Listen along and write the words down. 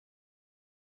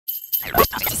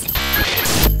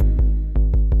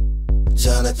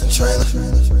Jonathan Traylor,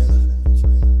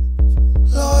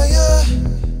 lawyer.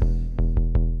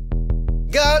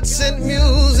 God sent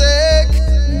music.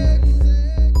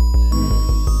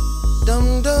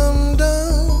 Dum dum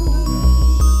dum,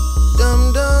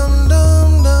 dum dum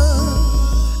dum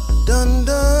dum, dum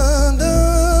dum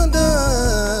dum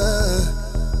dum.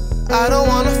 I don't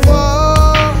wanna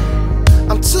fall.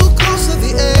 I'm too close to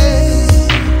the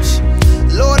edge.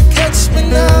 Lord, catch me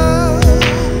now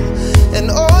and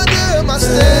order my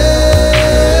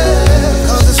steps.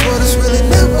 'Cause this world is really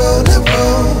narrow,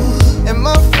 narrow, and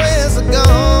my friends are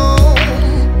gone.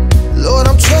 Lord,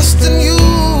 I'm trusting you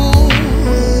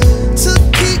to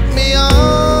keep me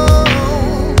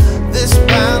on this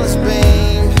balance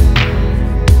beam.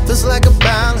 Feels like a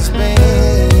balance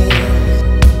beam.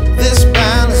 This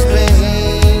balance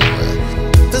beam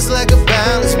feels like a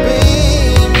balance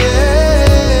beam.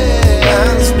 Yeah,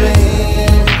 balance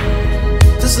beam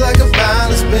feels like a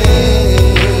balance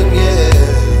beam. Yeah.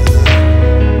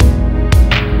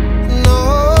 No,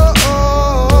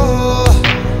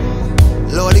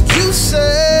 Lord, you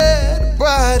said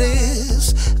bright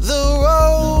is the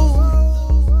road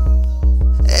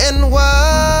and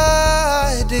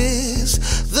wide is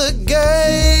the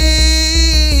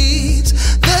gate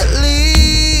that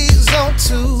leads on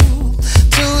to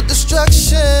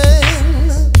destruction,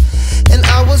 and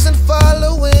I wasn't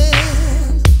following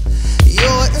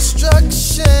your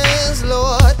instructions,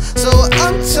 Lord, so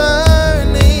I'm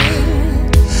turning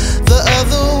the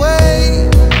other way.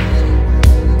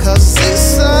 'Cause these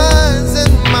signs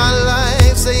in my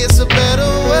life say it's a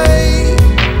better way,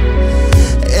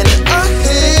 and I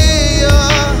hear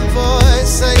your voice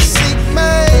say seek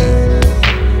me.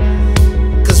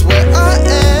 'Cause where I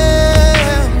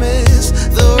am is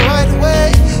the right way,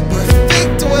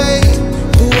 perfect way.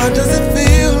 But why does it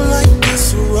feel like this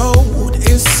road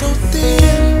is so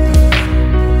thin?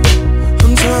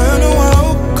 I'm trying to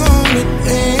walk on it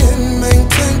and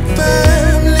maintain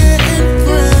family and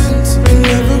friends, and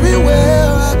everywhere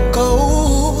I go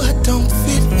I don't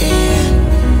fit in.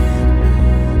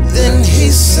 Then he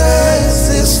says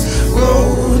this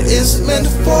road is meant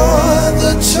for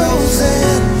the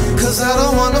chosen. 'Cause I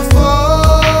don't wanna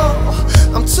fall.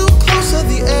 I'm too close to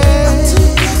the edge.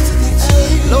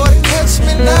 Lord, catch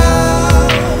me now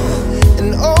and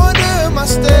order my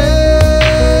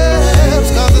steps.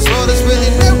 'Cause this road is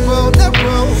really narrow,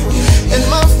 narrow, and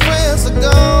my friends are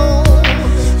gone.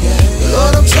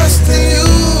 Lord, I'm trusting you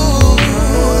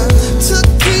to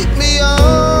keep me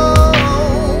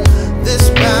on this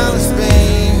balance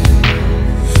beam.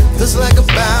 Feels like a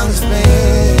balance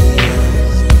beam.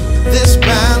 This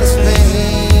balance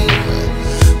beam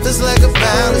feels like a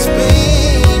balance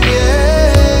beam. Yeah,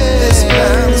 this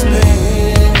balance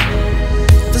beam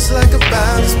feels like a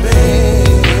balance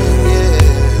beam. Yeah.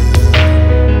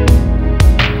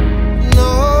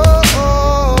 No,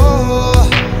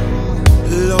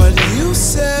 Lord, you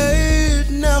said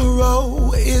narrow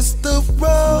is the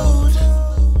road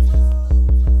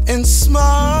and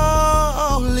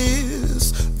small is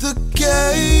the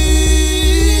gate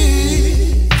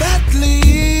that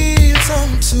leads on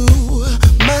to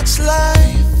much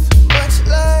life,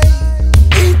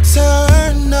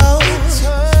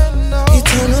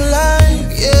 eternal life.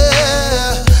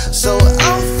 Yeah, so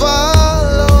I'll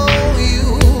follow you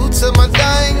to my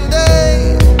dying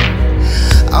day.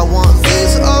 I want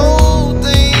these old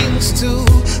things to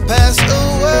pass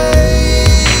away.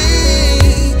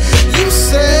 You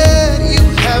said you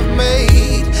have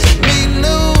made me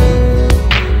new,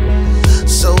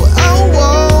 so I'll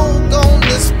walk on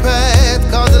this path,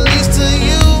 'cause it leads to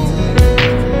you.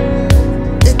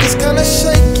 It gets kinda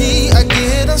shaky, I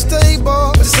get unstable,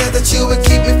 but it said that you would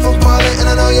keep me from falling, and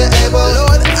I know you're able.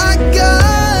 Lord, I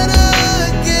gotta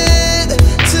get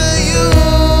to you.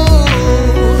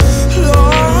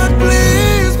 Lord,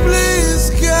 please, please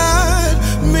guide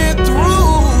me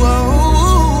through.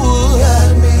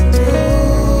 Guide me through.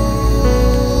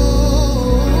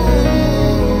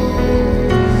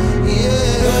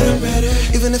 Yeah. But I'm ready.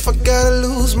 Even if I gotta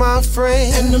lose my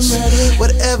friends, and I'm ready.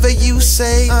 Whatever you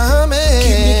say, I'm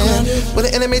in. When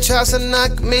the enemy tries to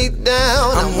knock me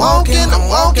down, I'm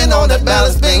walking on that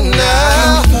balance beam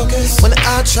now. When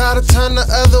I try to turn the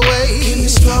other way,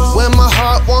 when my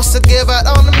heart wants to give out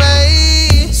on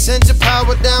me, send your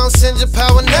power down, send your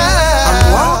power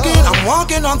now. I'm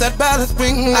walking on that balance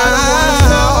beam now.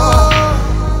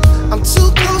 I'm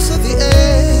too close to the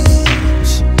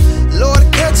edge. Lord,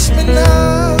 catch me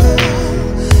now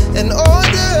and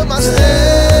order my steps.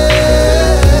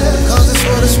 'Cause this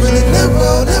world is really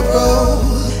narrow, narrow,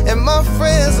 and my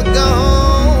friends are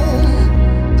gone.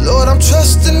 Lord, I'm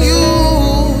trusting you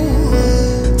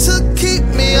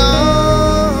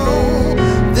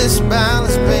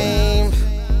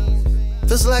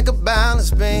feels like a balance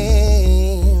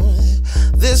beam.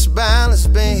 This balance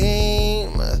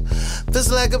beam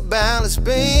feels like a balance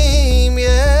beam,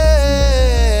 yeah.